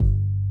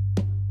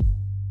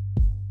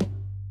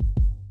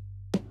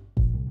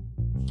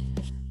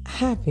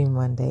Happy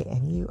Monday,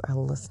 and you are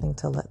listening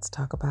to Let's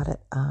Talk About It.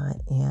 I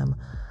am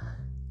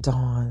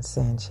Dawn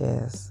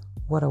Sanchez.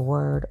 What a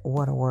word,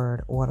 what a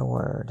word, what a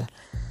word.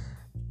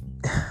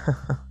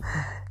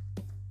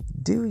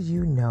 Do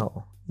you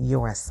know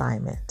your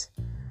assignment?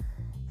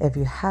 If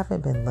you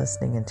haven't been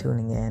listening and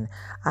tuning in,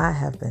 I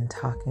have been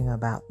talking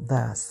about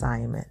the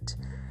assignment.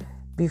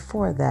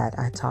 Before that,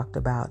 I talked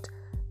about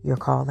your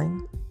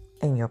calling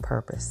and your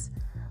purpose.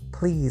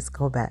 Please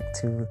go back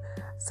to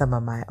some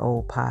of my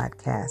old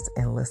podcasts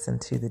and listen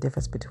to the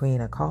difference between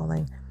a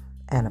calling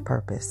and a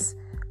purpose,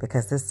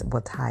 because this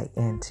will tie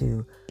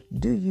into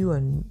do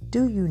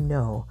you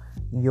know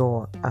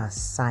your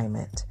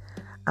assignment?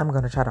 I'm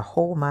going to try to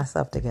hold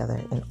myself together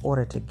in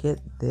order to get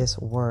this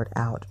word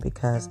out,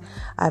 because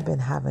I've been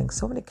having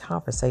so many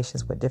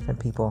conversations with different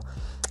people,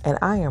 and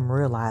I am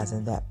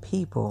realizing that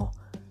people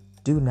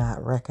do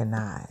not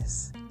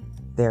recognize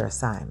their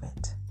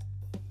assignment.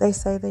 They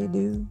say they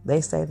do.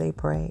 They say they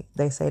pray.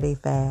 They say they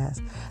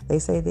fast. They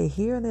say they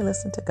hear and they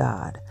listen to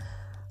God.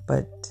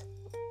 But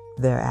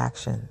their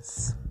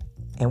actions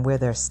and where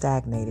they're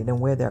stagnated and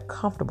where they're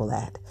comfortable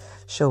at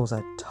shows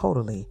a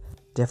totally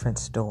different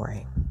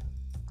story.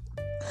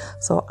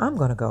 So I'm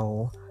going to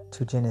go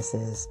to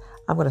Genesis.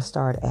 I'm going to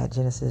start at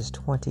Genesis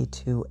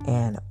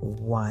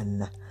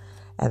 22:1.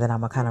 And then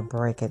I'm going to kind of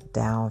break it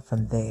down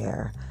from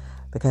there,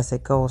 because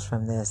it goes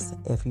from this.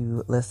 If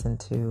you listen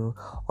to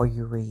or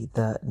you read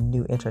the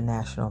New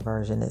International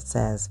Version, it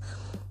says,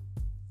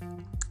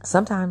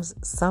 sometime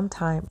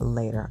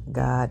later,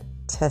 God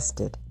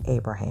tested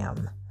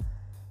Abraham.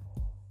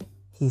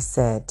 He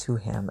said to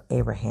him,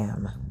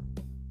 Abraham,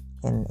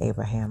 and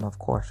Abraham, of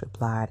course,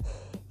 replied,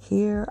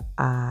 "Here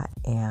I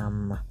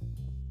am."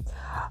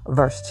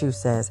 Verse 2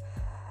 says,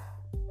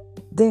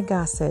 then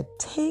God said,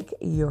 "Take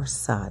your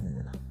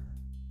son,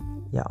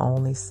 your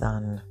only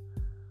son,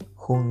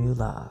 whom you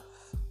love,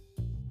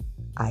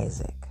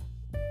 Isaac.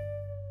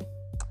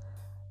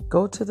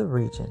 Go to the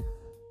region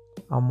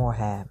of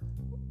Moab.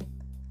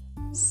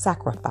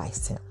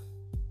 Sacrifice him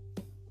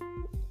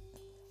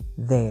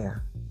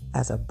there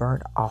as a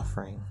burnt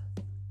offering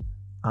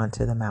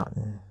onto the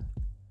mountain,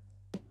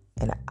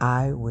 and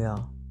I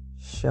will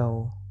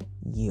show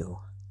you."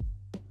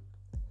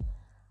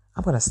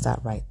 I'm going to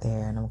stop right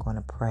there and I'm going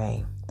to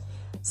pray.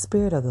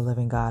 Spirit of the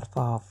living God,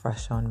 fall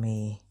fresh on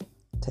me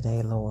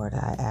today, Lord.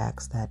 I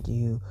ask that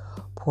you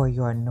pour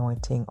your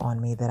anointing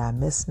on me, that I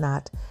miss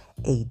not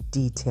a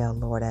detail,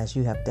 Lord, as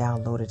you have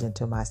downloaded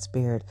into my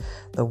spirit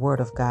the word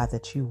of God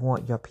that you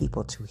want your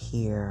people to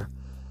hear.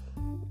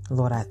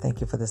 Lord, I thank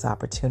you for this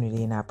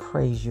opportunity, and I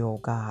praise you, oh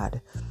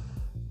God,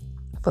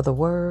 for the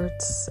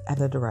words and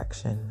the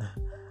direction.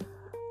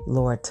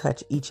 Lord,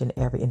 touch each and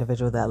every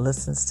individual that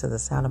listens to the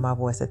sound of my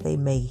voice, that they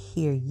may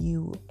hear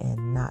you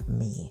and not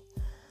me.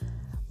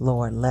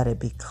 Lord, let it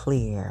be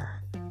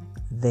clear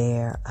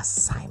their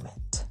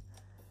assignment.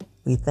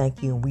 We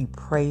thank you and we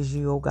praise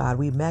you, oh God.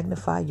 We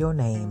magnify your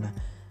name.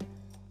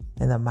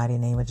 In the mighty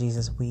name of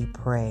Jesus, we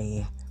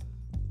pray.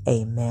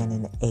 Amen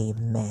and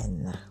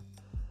amen.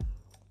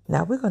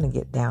 Now we're going to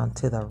get down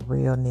to the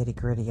real nitty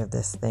gritty of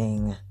this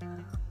thing.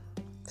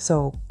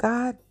 So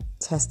God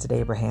tested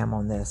Abraham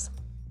on this.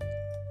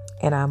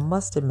 And I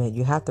must admit,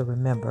 you have to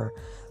remember,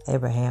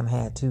 Abraham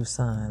had two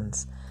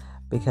sons,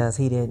 because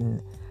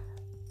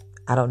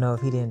I don't know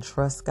if he didn't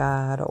trust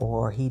God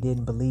or he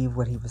didn't believe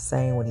what he was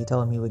saying when he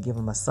told him he would give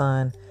him a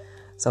son.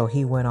 So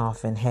he went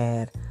off and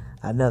had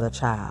another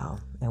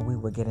child. And we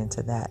will get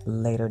into that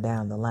later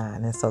down the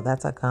line. And so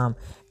that's how come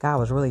God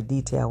was really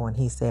detailed when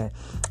he said,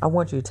 I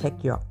want you to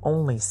take your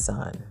only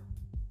son.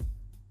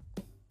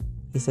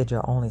 He said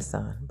your only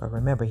son. But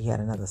remember, he had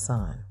another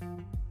son.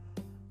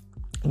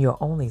 Your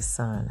only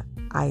son,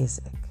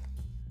 Isaac,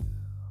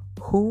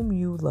 whom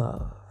you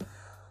love.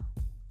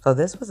 So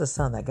this was a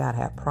son that God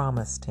had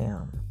promised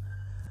him.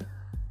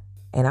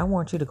 And I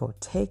want you to go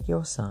take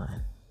your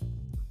son.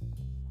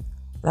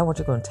 And I want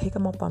you to go and take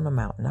him up on the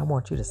mountain. I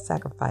want you to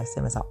sacrifice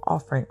him as an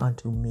offering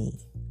unto me.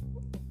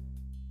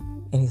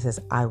 And he says,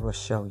 I will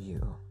show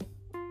you.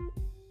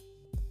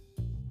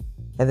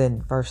 And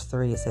then verse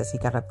 3, it says he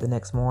got up the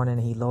next morning,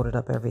 he loaded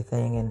up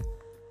everything and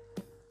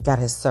got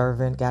his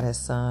servant, got his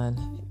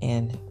son,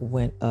 and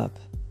went up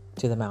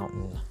to the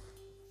mountain.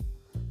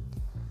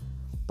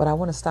 But I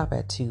want to stop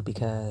at 2,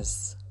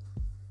 because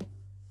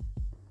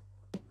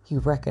he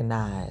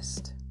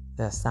recognized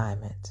the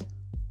assignment.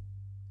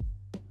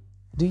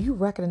 Do you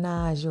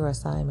recognize your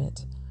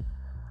assignment?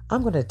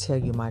 I'm going to tell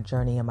you my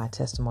journey and my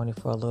testimony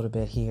for a little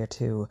bit here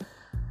too.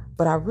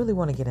 But I really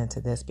want to get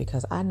into this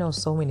because I know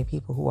so many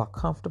people who are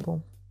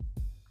comfortable.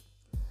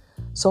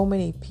 So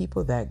many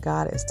people that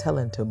God is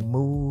telling to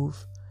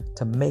move,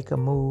 to make a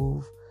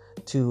move,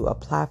 to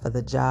apply for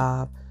the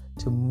job,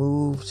 to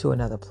move to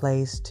another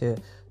place, to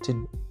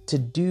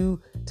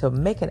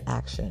make an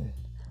action.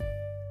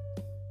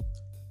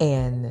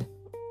 And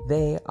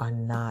they are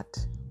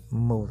not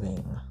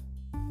moving.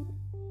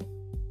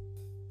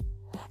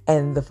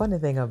 And the funny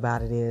thing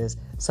about it is,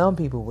 some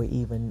people will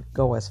even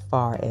go as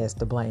far as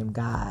to blame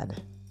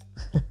God.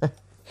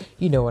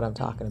 You know what I'm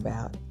talking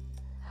about.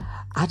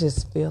 I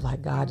just feel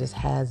like God just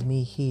has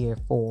me here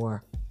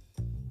for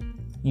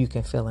you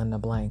can fill in the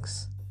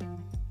blanks.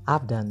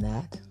 I've done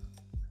that.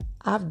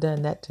 I've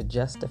done that to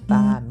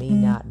justify me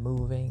not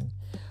moving,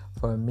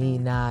 for me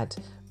not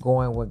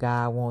going where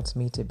God wants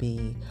me to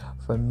be,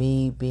 for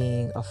me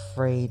being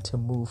afraid to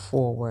move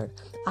forward.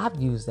 I've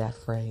used that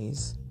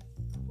phrase.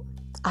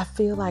 I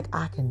feel like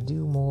I can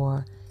do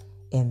more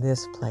in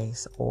this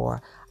place,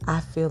 or I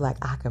feel like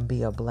I can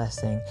be a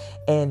blessing.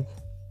 And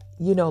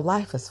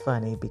life is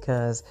funny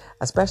because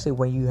especially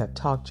when you have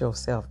talked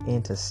yourself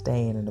into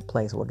staying in a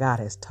place where God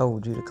has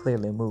told you to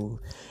clearly move,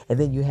 and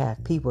then you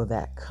have people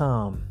that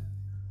come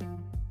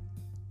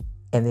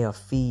and they'll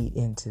feed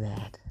into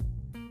that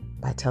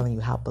by telling you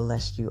how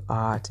blessed you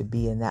are to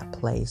be in that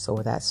place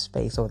or that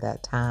space or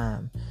that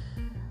time,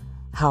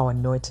 how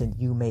anointed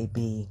you may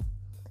be,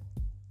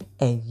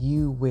 and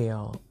you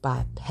will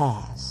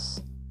bypass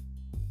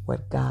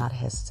what God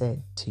has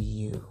said to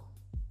you.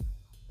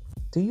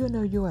 Do you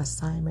know your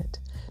assignment?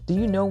 Do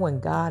you know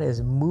when God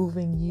is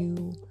moving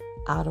you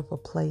out of a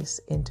place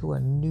into a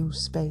new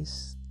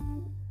space?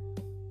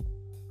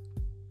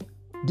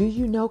 Do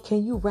you know,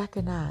 can you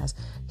recognize,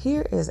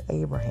 here is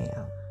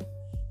Abraham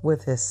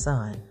with his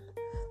son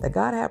that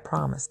God had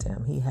promised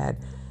him. He had,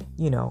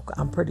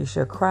 I'm pretty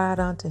sure cried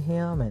unto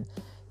him and,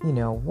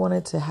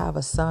 wanted to have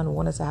a son,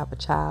 wanted to have a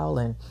child,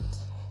 and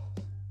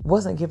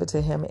wasn't given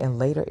to him and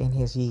later in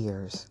his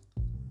years.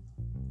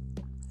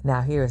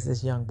 Now here is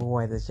this young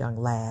boy, this young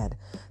lad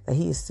that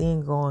he is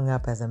seeing growing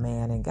up as a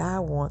man, and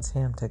God wants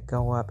him to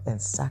go up and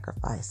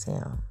sacrifice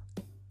him.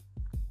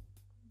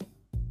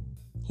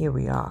 Here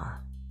we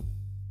are.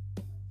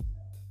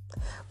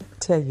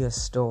 Tell you a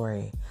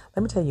story.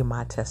 Let me tell you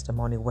my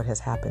testimony, what has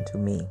happened to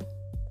me.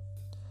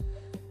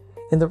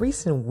 In the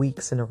recent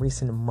weeks and the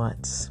recent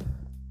months,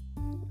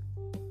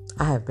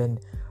 I have been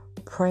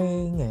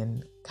praying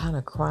and kind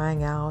of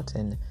crying out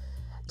and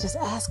just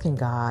asking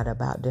God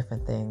about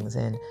different things.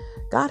 And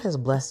God has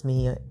blessed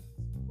me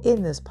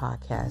in this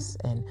podcast.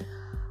 And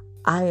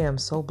I am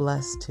so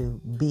blessed to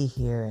be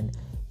here and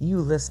you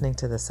listening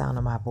to the sound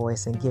of my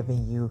voice and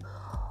giving you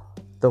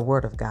the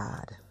word of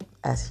God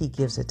as he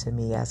gives it to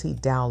me, as he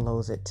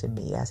downloads it to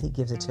me, as he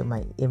gives it to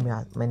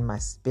in my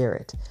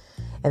spirit.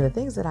 And the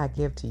things that I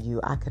give to you,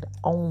 I could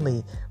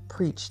only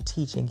preach,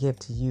 teach, and give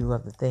to you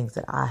of the things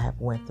that I have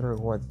went through,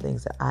 or the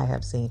things that I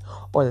have seen,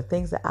 or the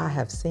things that I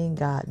have seen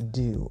God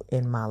do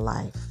in my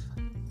life.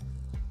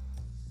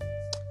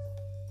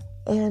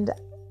 And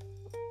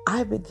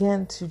I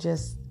began to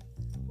just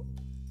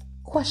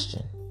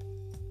question,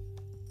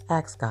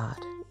 ask God,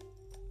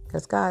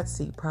 because God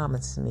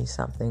promised me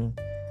something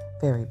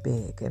very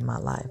big in my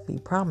life. He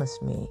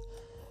promised me,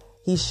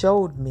 he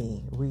showed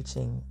me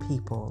reaching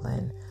people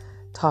and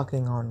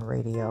talking on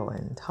radio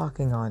and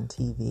talking on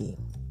TV.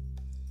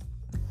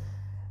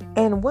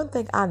 And one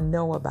thing I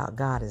know about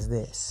God is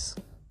this,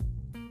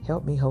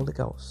 help me, Holy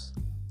Ghost,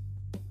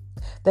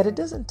 that it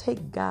doesn't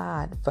take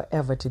God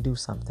forever to do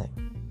something.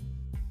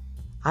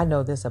 I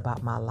know this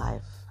about my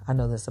life. I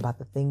know this about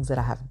the things that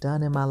I have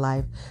done in my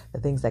life, the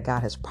things that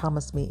God has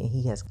promised me and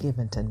he has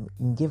given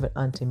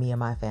unto me and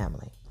my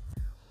family.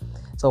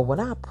 So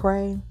when I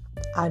pray,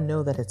 I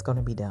know that it's going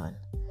to be done.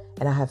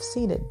 And I have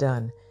seen it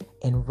done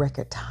in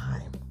record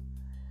time.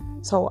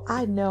 So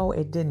I know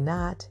it did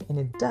not, and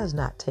it does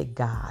not take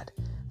God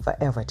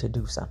forever to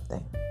do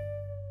something.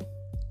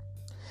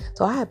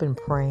 So I have been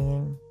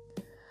praying.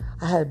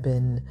 I had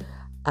been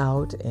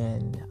out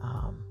and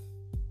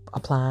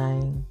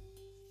applying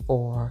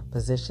for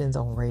positions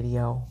on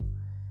radio,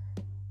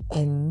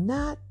 and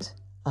not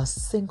a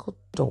single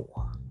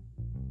door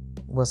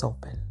was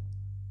open.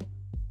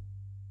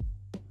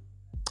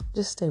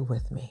 Just stay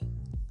with me.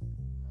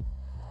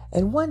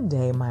 And one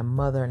day my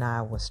mother and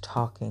I was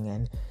talking,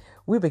 and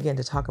we began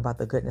to talk about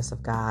the goodness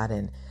of God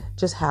and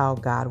just how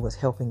God was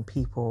helping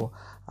people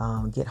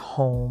get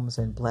homes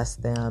and bless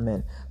them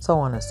and so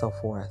on and so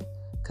forth.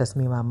 Because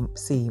me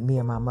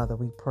and my mother,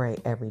 we pray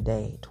every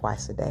day,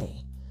 twice a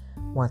day,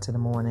 once in the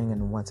morning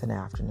and once in the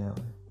afternoon.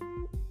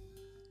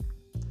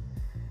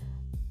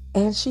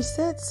 And she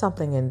said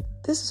something, and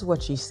this is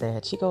what she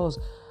said. She goes,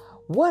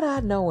 what I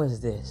know is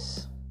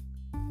this.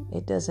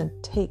 It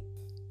doesn't take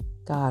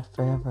God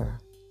forever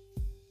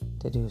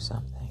to do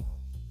something.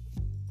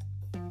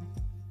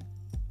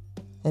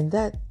 And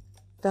that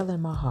fell in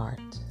my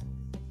heart.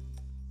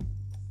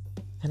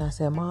 And I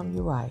said, Mom,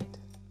 you're right.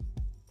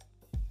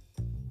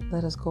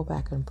 Let us go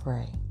back and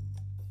pray.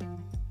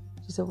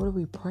 She said, what are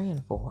we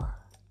praying for?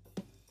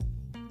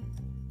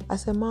 I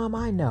said, Mom,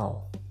 I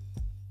know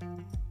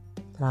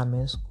that I'm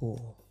in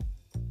school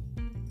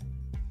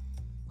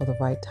for the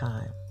right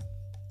time.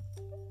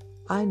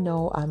 I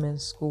know I'm in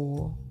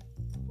school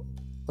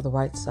for the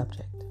right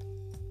subject.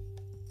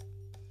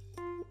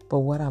 But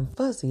what I'm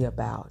fuzzy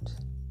about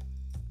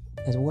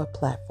is what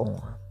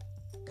platform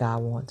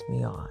God wants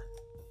me on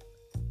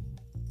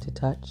to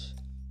touch,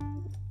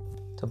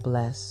 to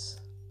bless,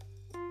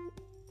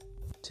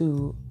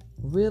 to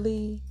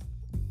really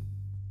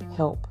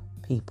help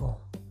people.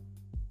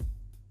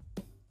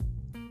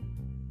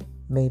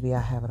 Maybe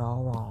I have it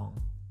all wrong.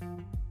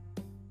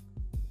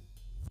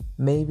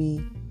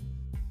 Maybe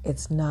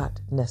it's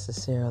not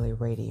necessarily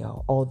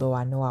radio, although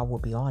I know I will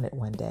be on it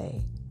one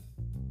day.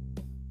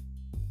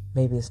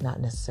 Maybe it's not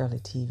necessarily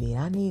TV.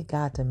 I need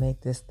God to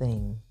make this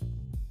thing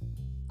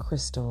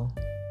crystal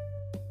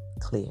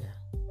clear.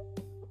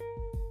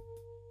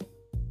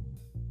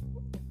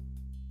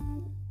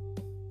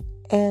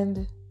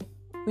 And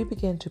we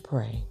began to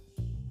pray.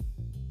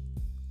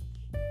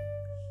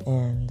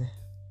 And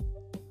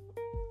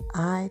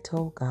I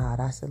told God,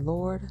 I said,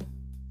 Lord,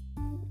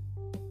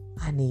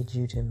 I need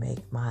you to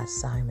make my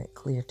assignment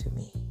clear to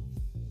me.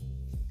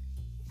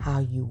 How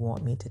you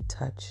want me to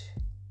touch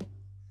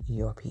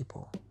your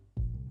people.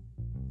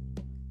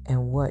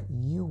 And what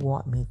you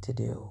want me to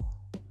do.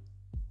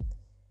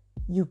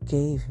 You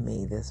gave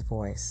me this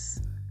voice.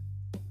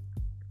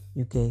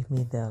 You gave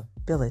me the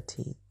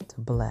ability to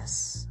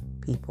bless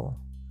people.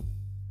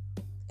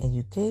 And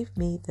you gave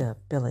me the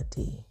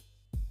ability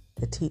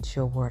to teach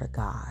your word of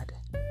God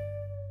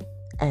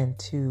and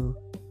to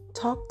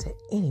talk to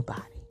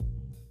anybody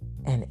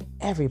and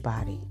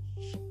everybody,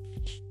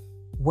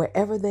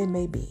 wherever they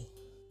may be.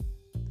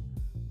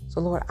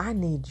 So Lord, I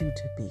need you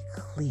to be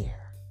clear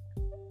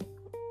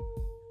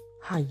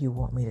how you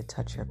want me to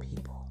touch your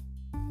people.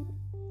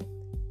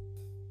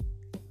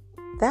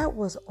 That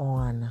was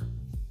on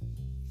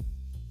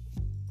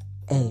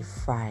a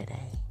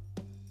Friday.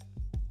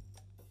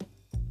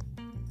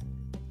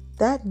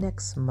 That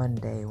next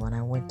Monday when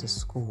I went to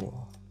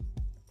school,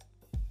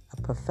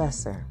 a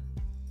professor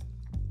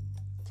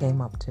came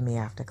up to me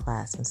after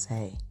class and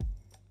say,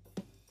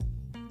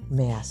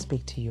 "May I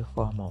speak to you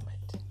for a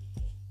moment?"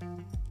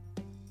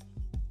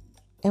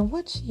 And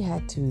what she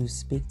had to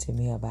speak to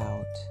me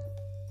about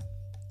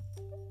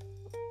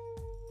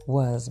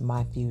was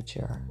my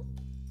future.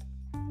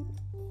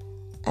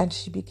 And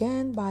she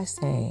began by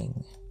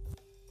saying,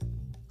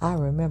 "I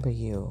remember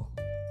you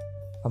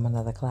from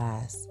another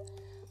class.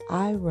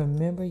 I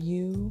remember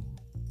you,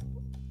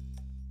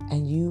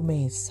 and you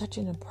made such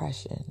an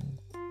impression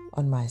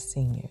on my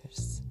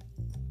seniors.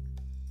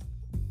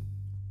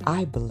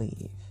 I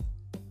believe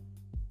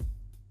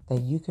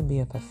that you can be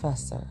a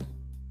professor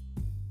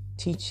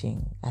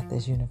teaching at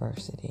this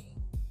university."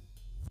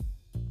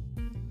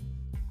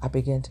 I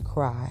began to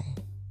cry.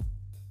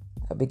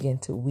 I began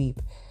to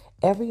weep.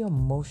 Every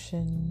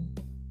emotion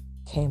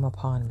came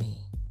upon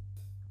me.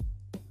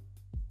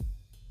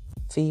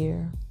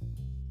 Fear,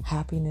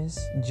 happiness,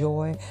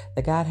 joy,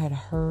 that God had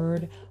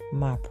heard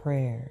my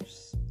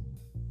prayers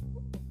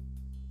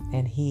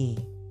and He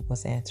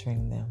was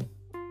answering them.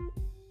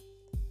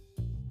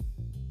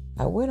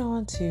 I went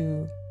on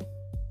to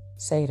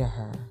say to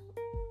her,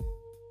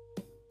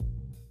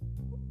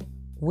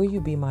 "Will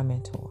you be my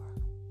mentor?"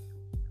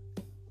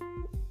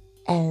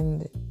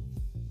 And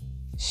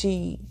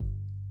she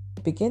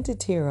began to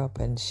tear up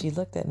and she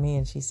looked at me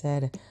and she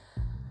said,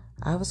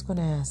 "I was going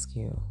to ask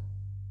you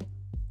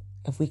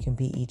if we can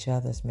be each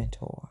other's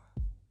mentor."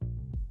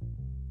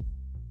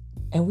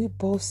 And we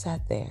both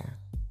sat there,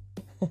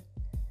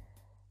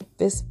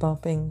 fist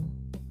bumping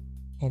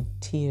and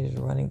tears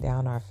running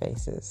down our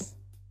faces.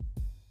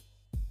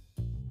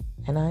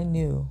 And I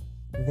knew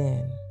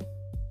then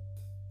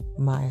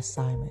my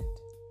assignment.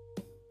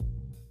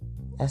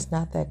 It's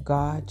not that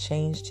God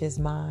changed His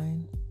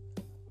mind.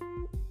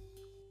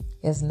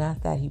 It's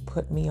not that He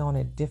put me on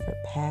a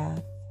different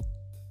path.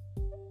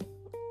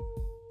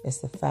 It's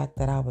the fact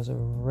that I was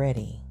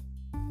ready.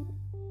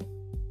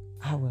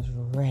 I was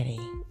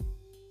ready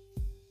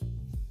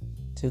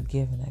to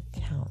give an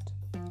account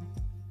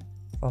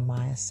for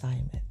my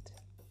assignment.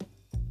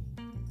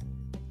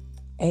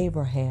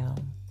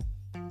 Abraham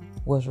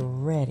was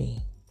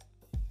ready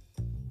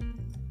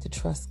to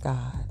trust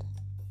God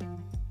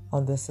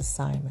on this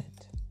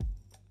assignment.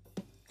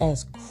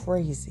 As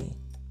crazy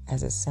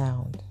as it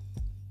sounds,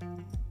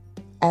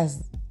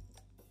 as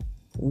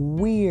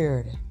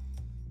weird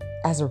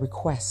as a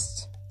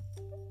request,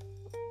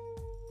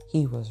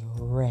 he was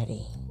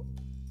ready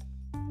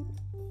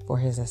for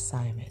his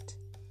assignment.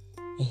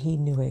 And he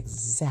knew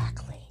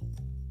exactly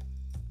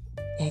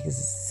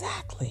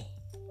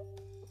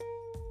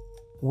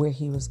where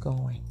he was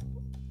going.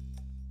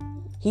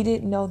 He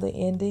didn't know the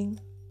ending.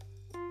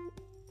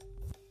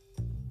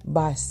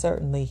 I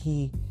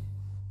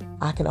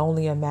can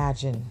only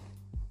imagine,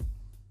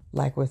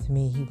 like with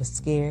me, he was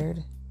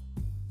scared.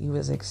 He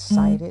was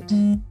excited.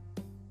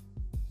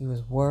 He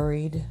was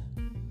worried.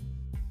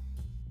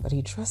 But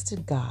he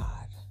trusted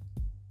God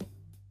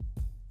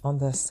on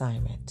the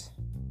assignment.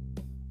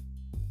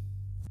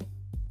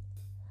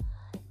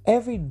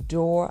 Every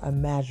door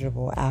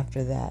imaginable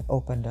after that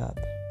opened up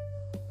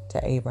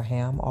to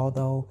Abraham,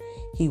 although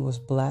he was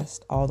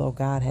blessed, although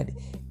God had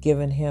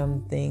given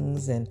him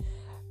things and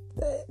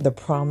the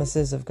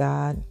promises of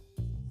God.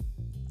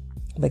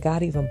 But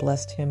God even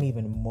blessed him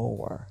even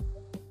more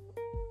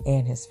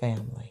and his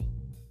family.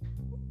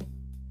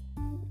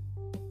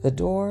 The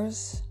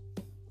doors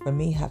for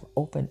me have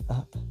opened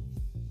up.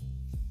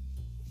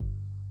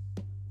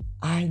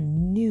 I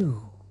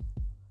know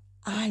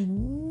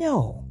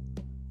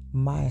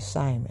my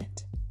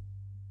assignment.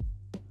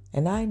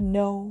 And I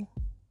know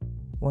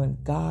when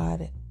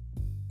God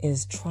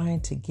is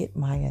trying to get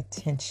my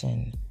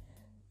attention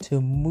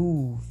to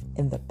move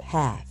in the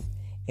path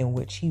in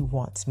which He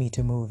wants me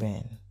to move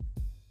in.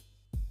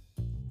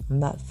 I'm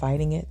not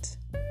fighting it.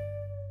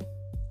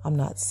 I'm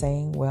not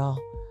saying, well,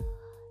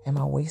 am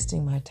I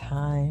wasting my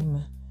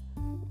time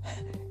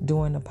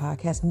doing the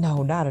podcast?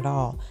 No, not at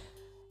all.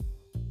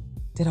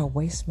 Did I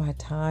waste my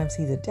time?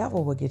 See, the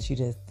devil will get you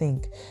to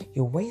think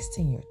you're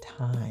wasting your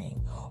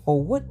time,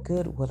 or what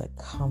good will it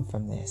come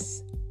from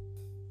this?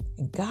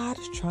 And God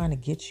is trying to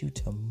get you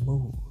to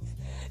move.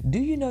 Do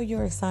you know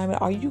your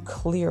assignment? Are you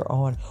clear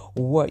on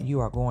what you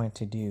are going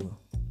to do?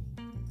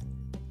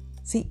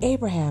 See,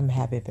 Abraham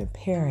had been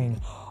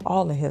preparing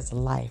all of his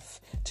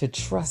life to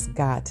trust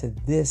God to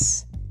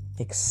this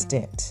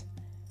extent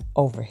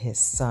over his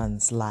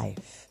son's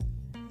life.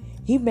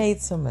 He made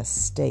some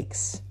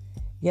mistakes.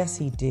 Yes,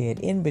 he did,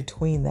 in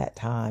between that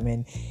time.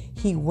 And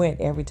he went,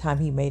 every time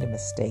he made a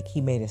mistake,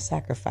 he made a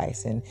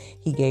sacrifice and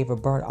he gave a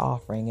burnt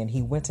offering and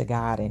he went to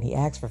God and he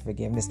asked for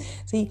forgiveness.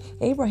 See,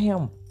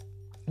 Abraham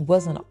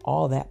wasn't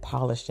all that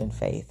polished in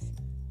faith,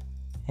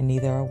 and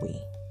neither are we.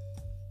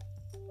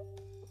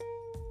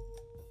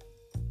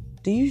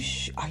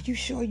 Are you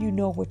sure you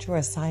know what your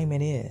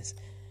assignment is?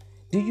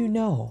 Do you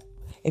know?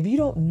 If you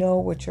don't know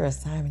what your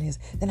assignment is,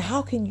 then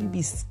how can you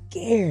be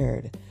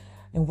scared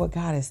in what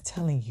God is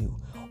telling you?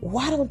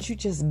 Why don't you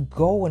just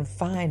go and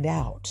find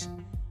out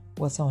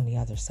what's on the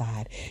other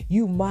side?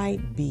 You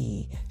might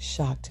be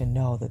shocked to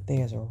know that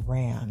there's a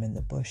ram in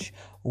the bush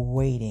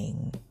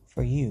waiting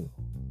for you.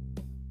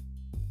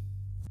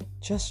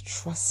 Just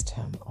trust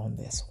Him on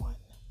this one.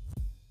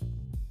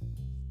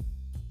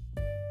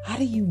 How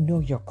do you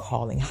know your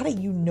calling? How do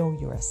you know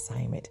your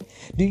assignment?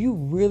 Do you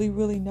really,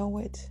 really know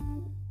it?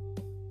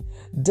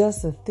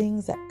 Does the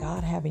things that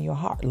God have in your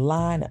heart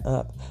line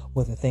up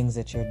with the things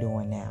that you're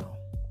doing now?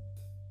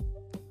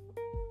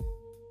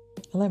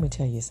 And let me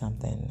tell you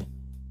something.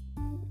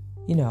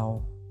 You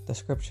know, the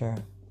scripture,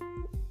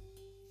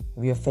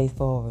 if you're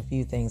faithful over a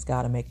few things,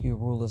 God will make you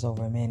rulers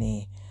over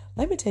many.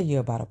 Let me tell you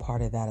about a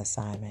part of that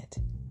assignment.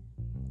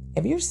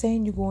 If you're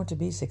saying you're going to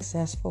be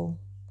successful,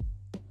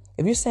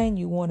 if you're saying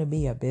you want to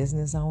be a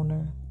business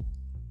owner,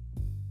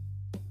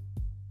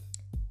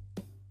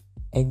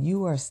 and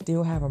you are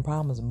still having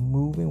problems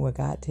moving where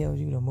God tells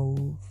you to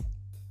move,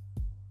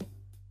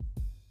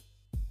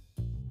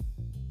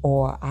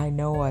 or I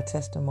know a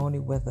testimony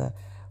with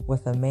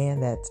a man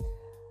that's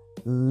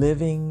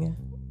living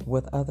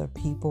with other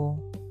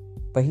people,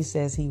 but he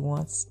says he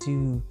wants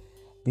to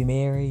be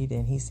married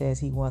and he says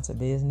he wants a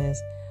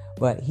business,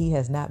 but he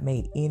has not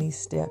made any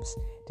steps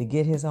to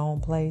get his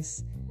own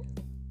place,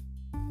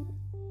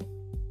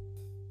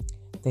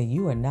 then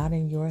you are not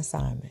in your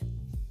assignment.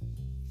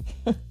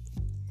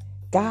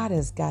 God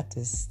has got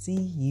to see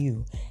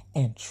you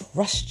and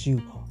trust you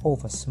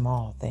over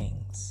small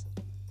things.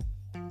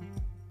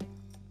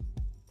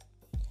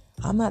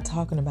 I'm not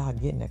talking about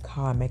getting a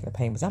car and making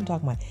payments. I'm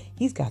talking about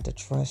He's got to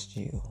trust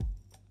you.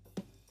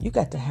 You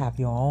got to have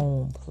your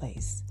own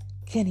place.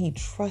 Can He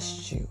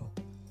trust you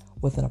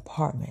with an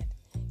apartment?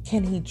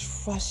 Can He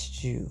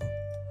trust you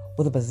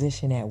with a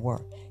position at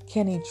work?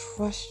 Can He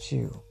trust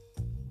you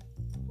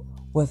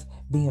with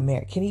being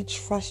married? Can He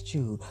trust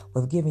you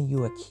with giving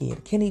you a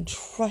kid? Can He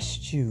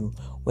trust you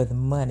with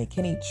money?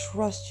 Can He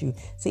trust you?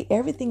 See,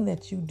 everything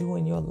that you do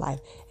in your life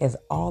is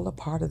all a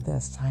part of the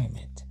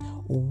assignment.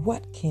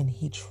 What can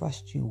He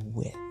trust you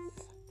with?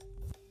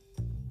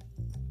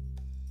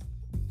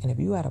 And if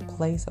you're at a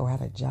place or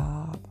at a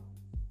job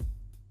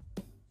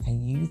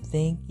and you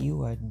think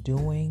you are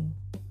doing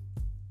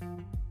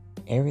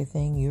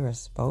everything you are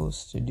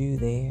supposed to do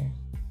there,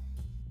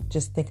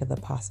 just think of the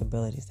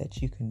possibilities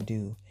that you can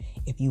do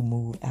if you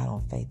move out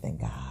on faith in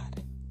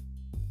God.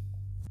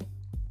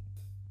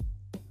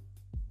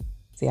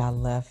 See, I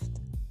left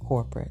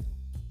corporate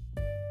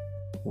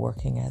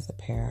working as a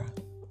para.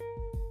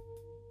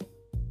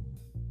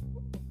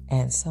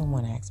 And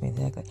someone asked me,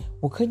 they're like,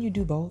 well, couldn't you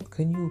do both?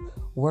 Couldn't you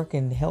work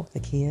and help the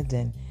kids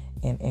and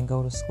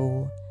go to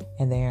school?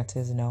 And the answer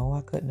is no,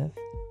 I couldn't have.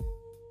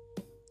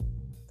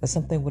 Because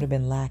something would have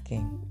been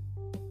lacking.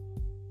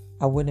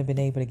 I wouldn't have been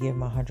able to give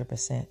my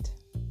 100%.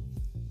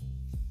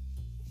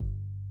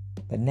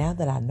 But now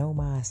that I know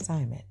my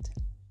assignment,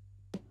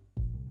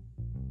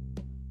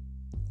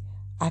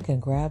 I can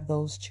grab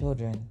those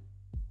children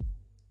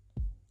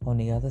on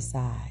the other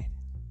side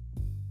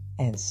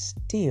and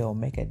still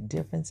make a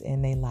difference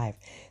in their life.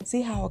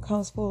 See how it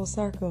comes full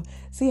circle?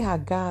 See how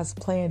God's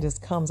plan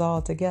just comes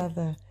all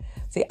together?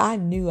 See, I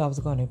knew I was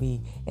going to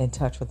be in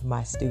touch with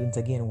my students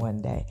again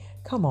one day.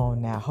 Come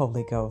on now,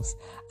 Holy Ghost.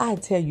 I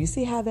tell you,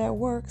 see how that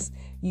works?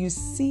 You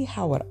see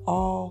how it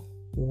all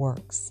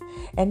works.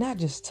 And not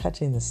just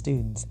touching the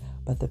students,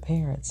 but the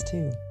parents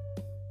too.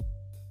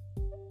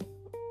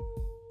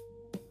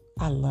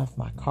 I love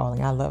my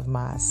calling. I love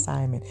my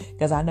assignment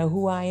because I know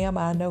who I am.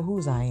 I know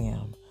whose I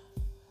am.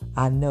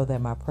 I know that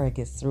my prayer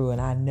gets through,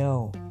 and I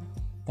know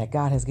that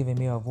God has given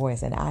me a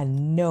voice, and I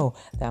know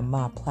that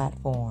my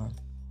platform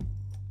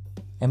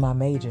and my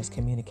major is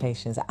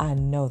communications. I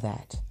know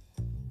that.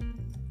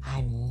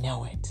 I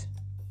know it.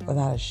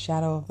 without a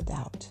shadow of a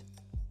doubt.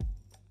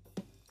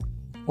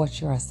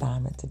 What's your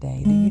assignment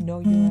today? Do you know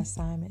your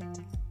assignment?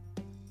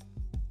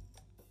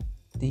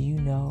 Do you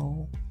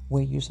know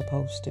where you're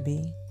supposed to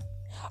be?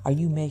 Are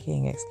you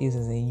making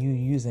excuses and you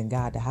using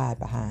God to hide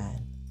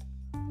behind?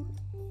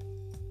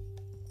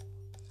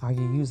 Are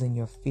you using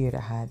your fear to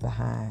hide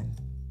behind?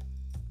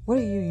 What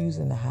are you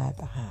using to hide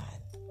behind?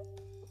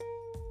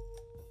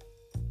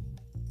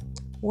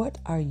 What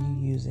are you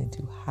using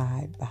to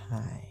hide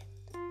behind?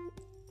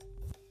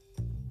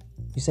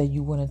 You say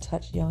you want to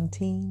touch young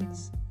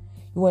teens?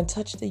 You want to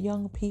touch the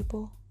young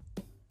people?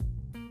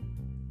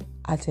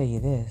 I tell you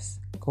this,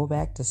 go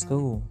back to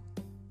school.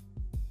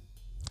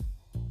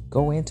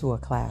 Go into a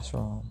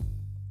classroom.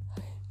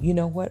 You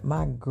know what?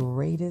 My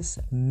greatest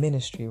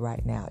ministry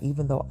right now,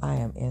 even though I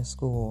am in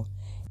school,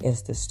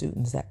 is the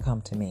students that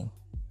come to me.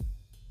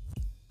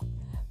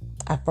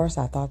 At first,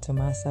 I thought to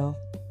myself,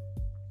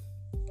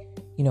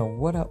 you know,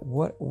 what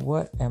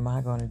am I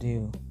going to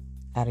do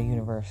at a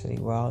university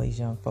with all these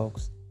young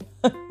folks?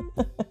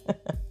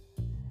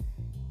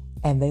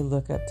 And they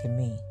look up to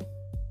me.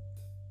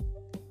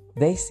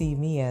 They see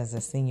me as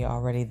a senior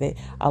already.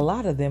 A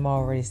lot of them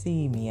already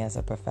see me as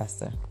a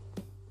professor.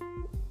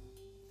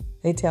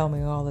 They tell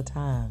me all the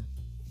time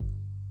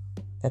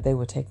that they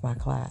would take my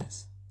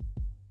class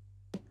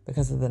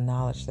because of the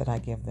knowledge that I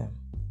give them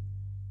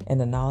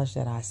and the knowledge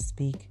that I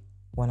speak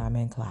when I'm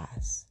in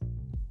class.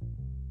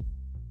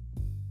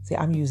 See,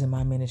 I'm using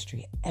my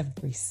ministry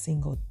every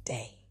single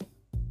day.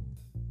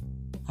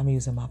 I'm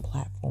using my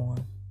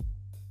platform.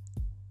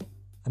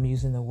 I'm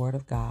using the Word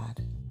of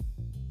God.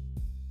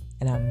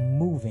 And I'm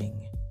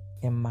moving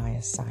in my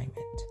assignment.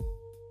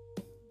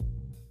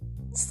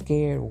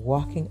 Scared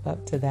walking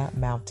up to that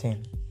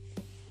mountain,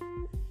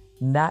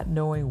 not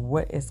knowing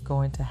what is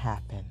going to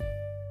happen,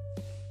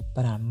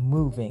 but I'm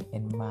moving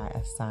in my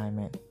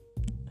assignment.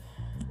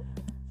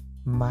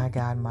 My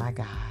God, my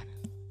God.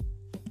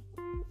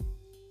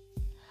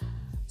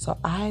 So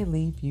I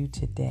leave you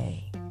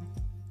today.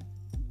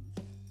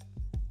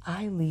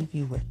 I leave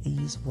you with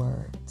these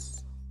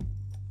words.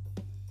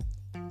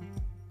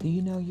 Do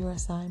you know your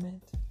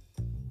assignment?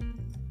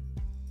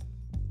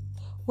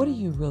 What are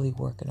you really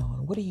working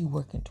on? What are you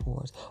working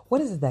towards?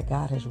 What is it that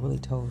God has really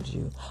told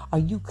you? Are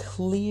you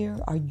clear?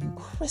 Are you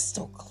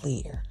crystal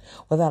clear,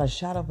 without a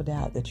shadow of a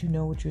doubt, that you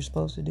know what you're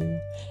supposed to do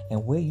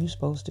and where you're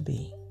supposed to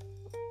be?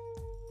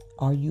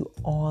 Are you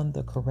on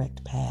the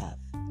correct path?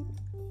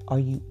 Are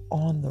you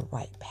on the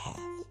right path?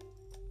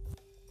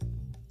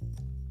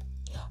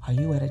 Are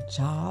you at a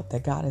job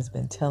that God has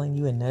been telling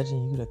you and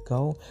nudging you to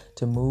go,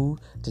 to move,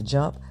 to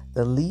jump,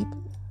 to leap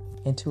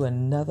into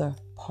another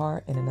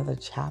part in another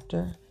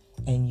chapter,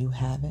 and you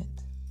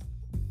haven't?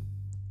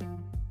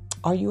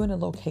 Are you in a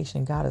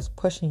location God is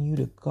pushing you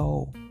to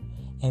go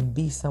and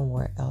be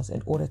somewhere else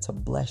in order to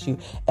bless you?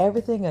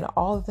 Everything and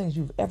all the things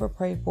you've ever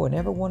prayed for and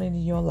ever wanted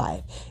in your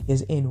life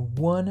is in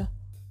one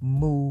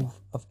move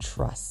of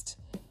trust,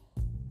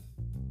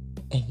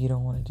 and you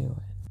don't want to do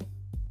it.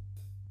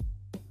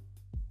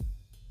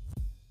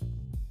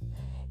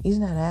 He's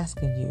not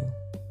asking you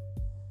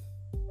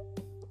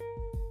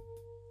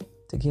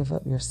to give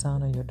up your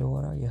son or your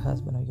daughter or your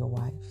husband or your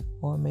wife.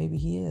 Or maybe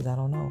he is, I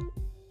don't know.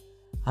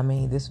 I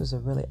mean, this was a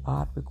really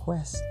odd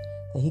request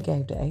that he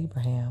gave to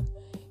Abraham.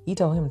 He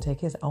told him to take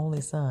his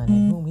only son,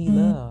 in whom he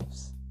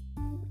loves,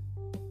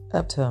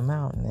 up to a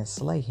mountain and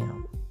slay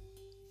him.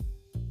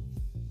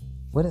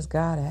 What is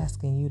God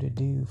asking you to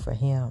do for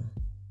him?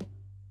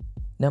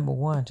 Number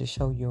one, to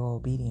show your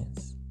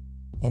obedience.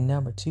 And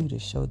number two, to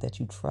show that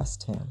you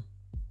trust him.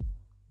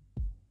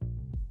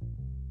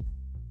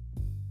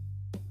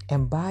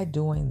 And by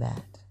doing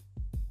that,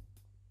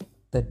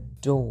 the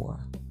door,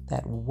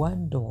 that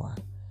one door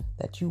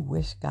that you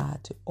wish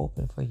God to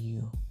open for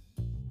you,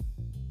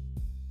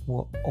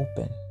 will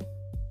open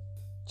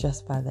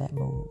just by that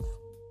move.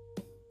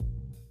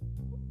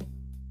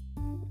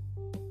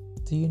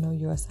 Do you know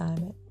your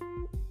assignment?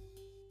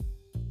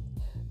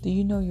 Do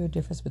you know your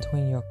difference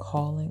between your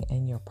calling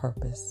and your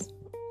purpose?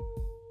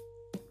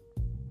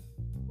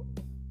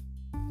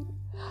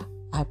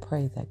 I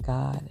pray that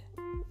God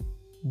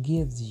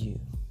gives you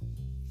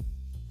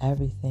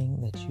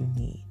everything that you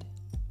need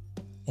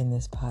in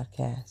this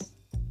podcast.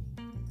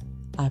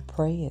 I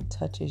pray it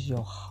touches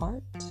your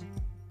heart,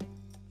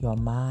 your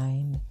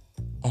mind,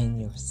 and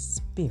your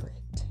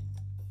spirit,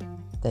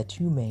 that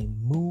you may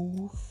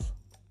move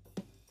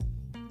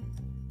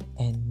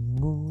and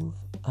move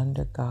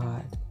under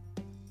God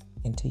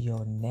into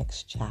your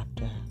next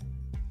chapter.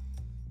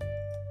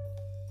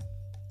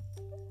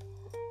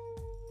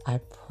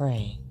 I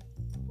pray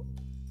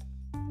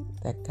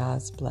that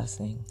God's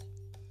blessing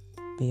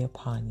be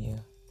upon you,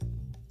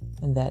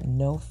 and that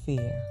no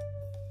fear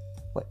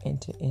will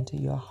enter into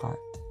your heart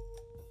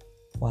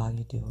while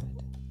you do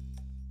it.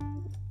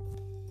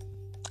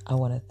 I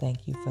want to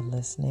thank you for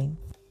listening.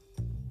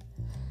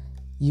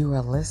 You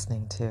are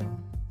listening to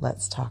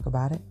Let's Talk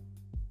About It,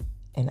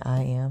 and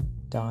I am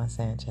Dawn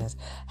Sanchez.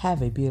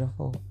 Have a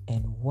beautiful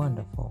and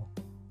wonderful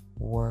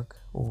work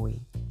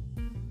week.